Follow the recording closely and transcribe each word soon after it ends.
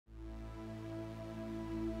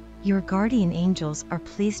Your guardian angels are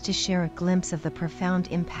pleased to share a glimpse of the profound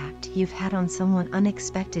impact you've had on someone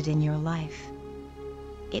unexpected in your life.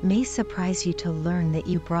 It may surprise you to learn that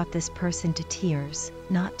you brought this person to tears,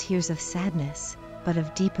 not tears of sadness, but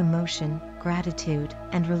of deep emotion, gratitude,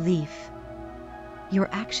 and relief. Your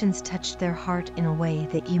actions touched their heart in a way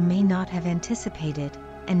that you may not have anticipated,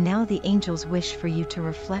 and now the angels wish for you to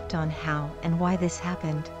reflect on how and why this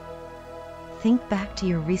happened. Think back to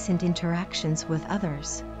your recent interactions with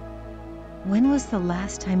others. When was the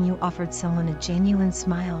last time you offered someone a genuine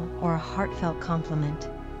smile or a heartfelt compliment?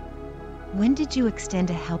 When did you extend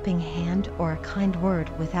a helping hand or a kind word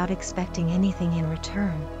without expecting anything in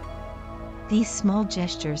return? These small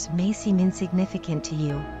gestures may seem insignificant to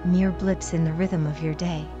you, mere blips in the rhythm of your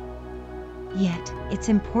day. Yet, it's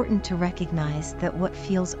important to recognize that what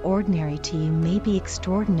feels ordinary to you may be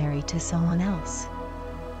extraordinary to someone else.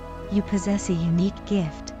 You possess a unique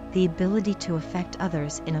gift, the ability to affect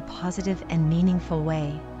others in a positive and meaningful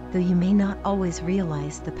way, though you may not always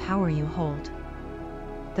realize the power you hold.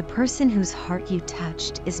 The person whose heart you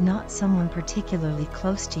touched is not someone particularly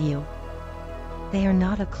close to you. They are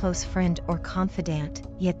not a close friend or confidant,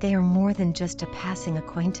 yet they are more than just a passing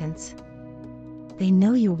acquaintance. They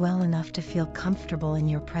know you well enough to feel comfortable in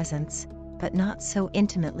your presence, but not so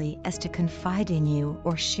intimately as to confide in you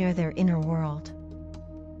or share their inner world.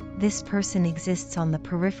 This person exists on the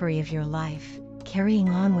periphery of your life, carrying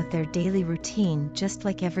on with their daily routine just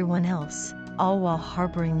like everyone else, all while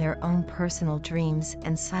harboring their own personal dreams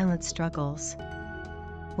and silent struggles.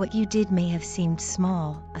 What you did may have seemed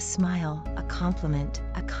small, a smile, a compliment,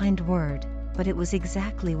 a kind word, but it was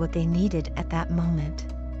exactly what they needed at that moment.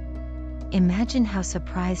 Imagine how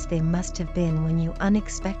surprised they must have been when you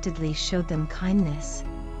unexpectedly showed them kindness.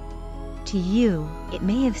 To you, it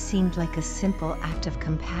may have seemed like a simple act of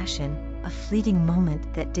compassion, a fleeting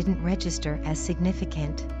moment that didn't register as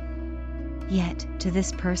significant. Yet, to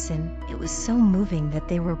this person, it was so moving that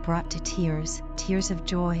they were brought to tears, tears of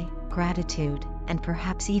joy, gratitude, and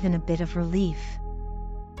perhaps even a bit of relief.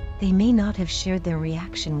 They may not have shared their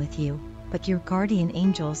reaction with you, but your guardian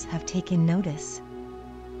angels have taken notice.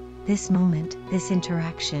 This moment, this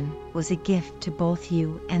interaction, was a gift to both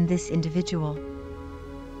you and this individual.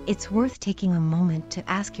 It's worth taking a moment to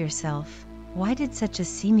ask yourself, why did such a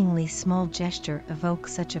seemingly small gesture evoke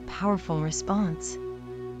such a powerful response?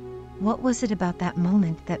 What was it about that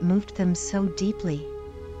moment that moved them so deeply?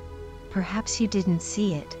 Perhaps you didn't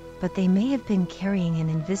see it, but they may have been carrying an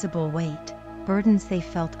invisible weight, burdens they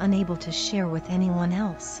felt unable to share with anyone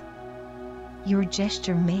else. Your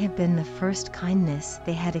gesture may have been the first kindness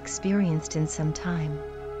they had experienced in some time.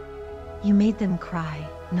 You made them cry,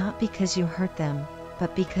 not because you hurt them,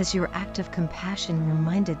 but because your act of compassion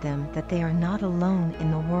reminded them that they are not alone in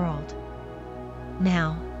the world.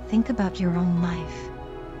 Now, think about your own life.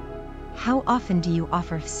 How often do you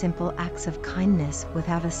offer simple acts of kindness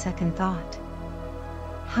without a second thought?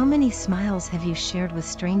 How many smiles have you shared with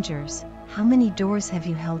strangers? How many doors have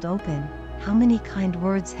you held open? How many kind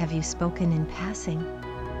words have you spoken in passing?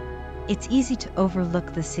 It's easy to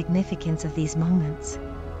overlook the significance of these moments.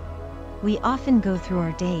 We often go through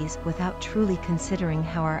our days without truly considering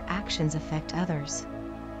how our actions affect others.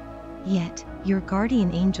 Yet, your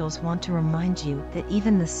guardian angels want to remind you that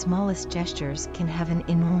even the smallest gestures can have an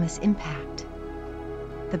enormous impact.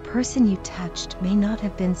 The person you touched may not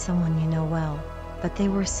have been someone you know well, but they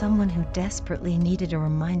were someone who desperately needed a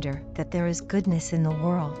reminder that there is goodness in the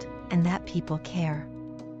world, and that people care.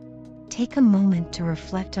 Take a moment to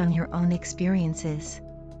reflect on your own experiences.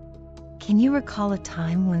 Can you recall a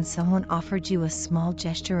time when someone offered you a small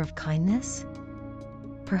gesture of kindness?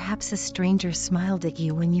 Perhaps a stranger smiled at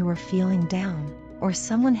you when you were feeling down, or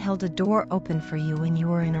someone held a door open for you when you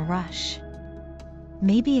were in a rush.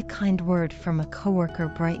 Maybe a kind word from a coworker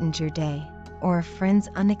brightened your day, or a friend's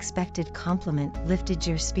unexpected compliment lifted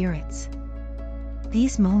your spirits.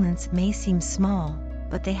 These moments may seem small,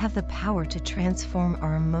 but they have the power to transform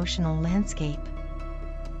our emotional landscape.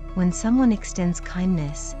 When someone extends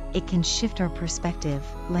kindness, it can shift our perspective,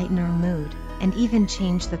 lighten our mood, and even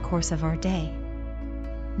change the course of our day.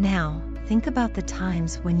 Now, think about the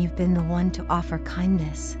times when you've been the one to offer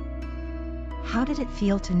kindness. How did it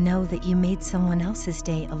feel to know that you made someone else's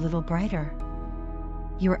day a little brighter?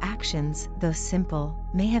 Your actions, though simple,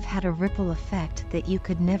 may have had a ripple effect that you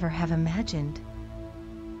could never have imagined.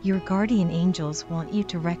 Your guardian angels want you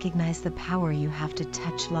to recognize the power you have to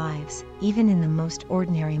touch lives, even in the most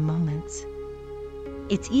ordinary moments.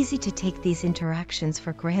 It's easy to take these interactions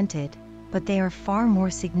for granted, but they are far more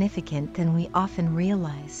significant than we often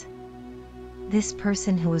realize. This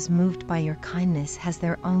person who was moved by your kindness has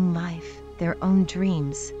their own life, their own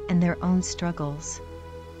dreams, and their own struggles.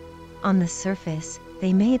 On the surface,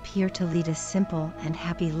 they may appear to lead a simple and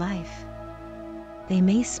happy life. They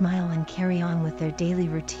may smile and carry on with their daily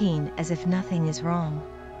routine as if nothing is wrong.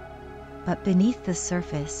 But beneath the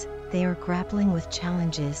surface, they are grappling with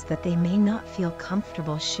challenges that they may not feel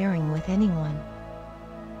comfortable sharing with anyone.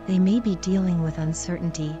 They may be dealing with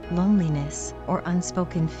uncertainty, loneliness, or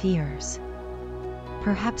unspoken fears.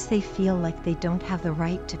 Perhaps they feel like they don't have the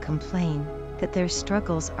right to complain, that their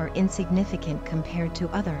struggles are insignificant compared to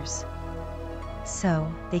others.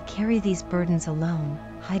 So, they carry these burdens alone,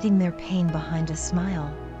 hiding their pain behind a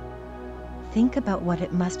smile. Think about what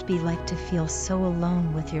it must be like to feel so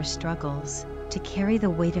alone with your struggles, to carry the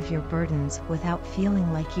weight of your burdens without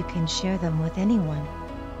feeling like you can share them with anyone.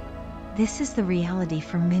 This is the reality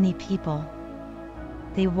for many people.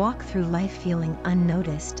 They walk through life feeling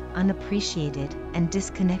unnoticed, unappreciated, and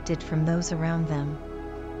disconnected from those around them.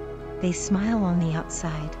 They smile on the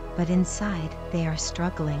outside, but inside, they are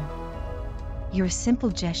struggling. Your simple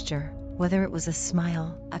gesture, whether it was a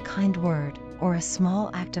smile, a kind word, or a small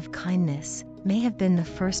act of kindness, may have been the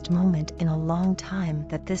first moment in a long time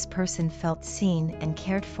that this person felt seen and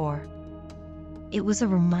cared for. It was a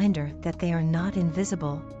reminder that they are not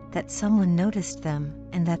invisible, that someone noticed them,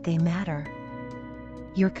 and that they matter.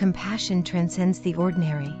 Your compassion transcends the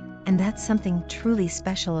ordinary, and that's something truly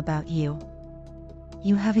special about you.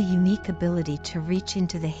 You have a unique ability to reach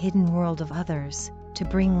into the hidden world of others, to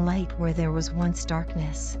bring light where there was once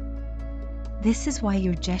darkness. This is why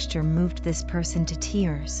your gesture moved this person to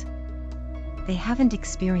tears. They haven't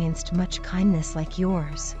experienced much kindness like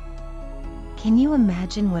yours. Can you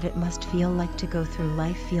imagine what it must feel like to go through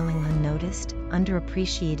life feeling unnoticed,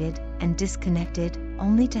 underappreciated, and disconnected,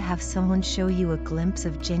 only to have someone show you a glimpse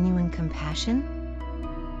of genuine compassion?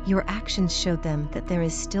 Your actions showed them that there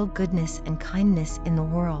is still goodness and kindness in the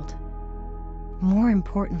world. More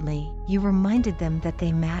importantly, you reminded them that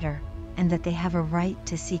they matter, and that they have a right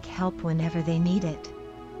to seek help whenever they need it.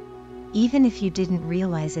 Even if you didn't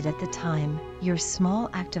realize it at the time, your small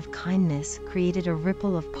act of kindness created a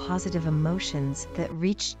ripple of positive emotions that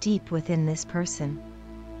reached deep within this person.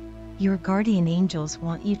 Your guardian angels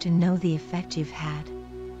want you to know the effect you've had.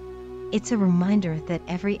 It's a reminder that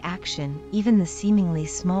every action, even the seemingly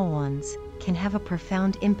small ones, can have a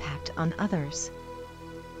profound impact on others.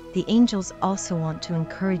 The angels also want to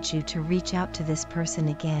encourage you to reach out to this person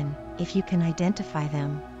again, if you can identify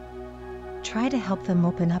them. Try to help them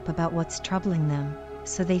open up about what's troubling them,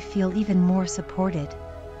 so they feel even more supported.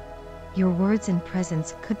 Your words and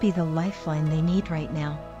presence could be the lifeline they need right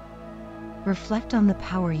now. Reflect on the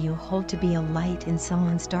power you hold to be a light in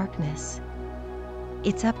someone's darkness.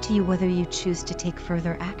 It's up to you whether you choose to take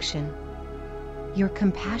further action. Your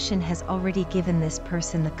compassion has already given this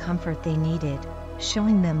person the comfort they needed,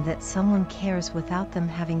 showing them that someone cares without them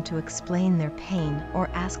having to explain their pain or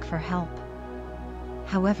ask for help.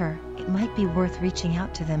 However, it might be worth reaching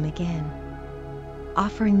out to them again.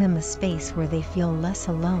 Offering them a space where they feel less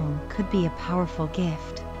alone could be a powerful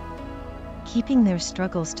gift. Keeping their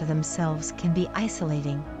struggles to themselves can be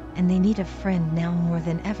isolating, and they need a friend now more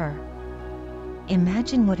than ever.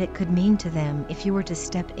 Imagine what it could mean to them if you were to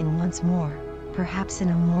step in once more, perhaps in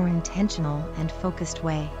a more intentional and focused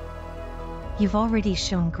way. You've already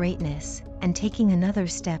shown greatness, and taking another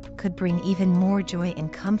step could bring even more joy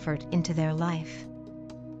and comfort into their life.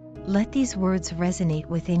 Let these words resonate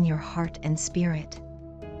within your heart and spirit.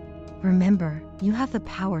 Remember, you have the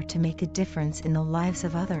power to make a difference in the lives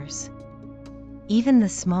of others. Even the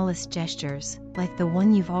smallest gestures, like the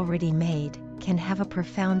one you've already made, can have a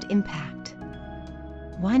profound impact.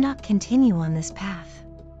 Why not continue on this path?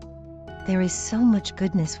 There is so much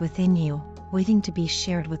goodness within you, waiting to be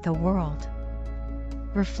shared with the world.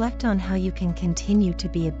 Reflect on how you can continue to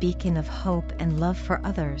be a beacon of hope and love for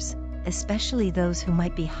others, especially those who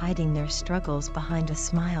might be hiding their struggles behind a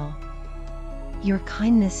smile. Your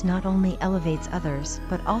kindness not only elevates others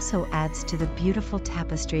but also adds to the beautiful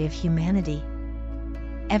tapestry of humanity.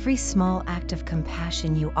 Every small act of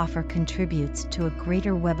compassion you offer contributes to a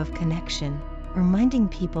greater web of connection, reminding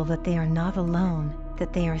people that they are not alone,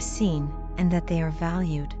 that they are seen, and that they are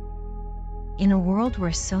valued. In a world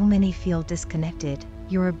where so many feel disconnected,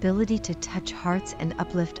 your ability to touch hearts and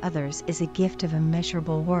uplift others is a gift of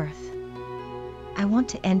immeasurable worth. I want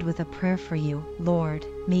to end with a prayer for you, Lord.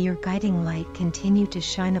 May your guiding light continue to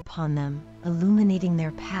shine upon them, illuminating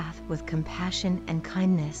their path with compassion and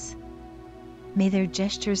kindness. May their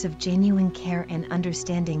gestures of genuine care and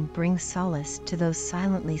understanding bring solace to those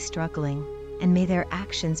silently struggling, and may their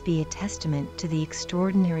actions be a testament to the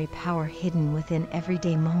extraordinary power hidden within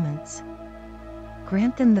everyday moments.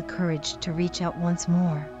 Grant them the courage to reach out once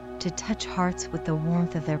more, to touch hearts with the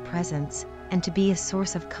warmth of their presence, and to be a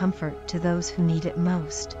source of comfort to those who need it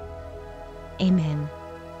most. Amen.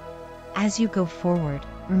 As you go forward,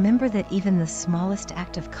 remember that even the smallest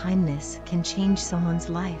act of kindness can change someone's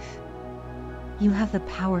life. You have the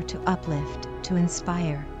power to uplift, to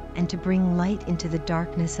inspire, and to bring light into the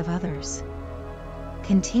darkness of others.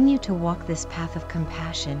 Continue to walk this path of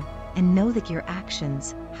compassion, and know that your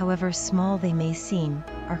actions, however small they may seem,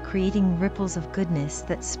 are creating ripples of goodness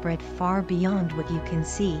that spread far beyond what you can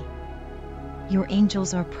see. Your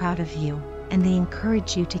angels are proud of you, and they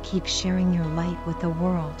encourage you to keep sharing your light with the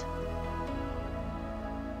world.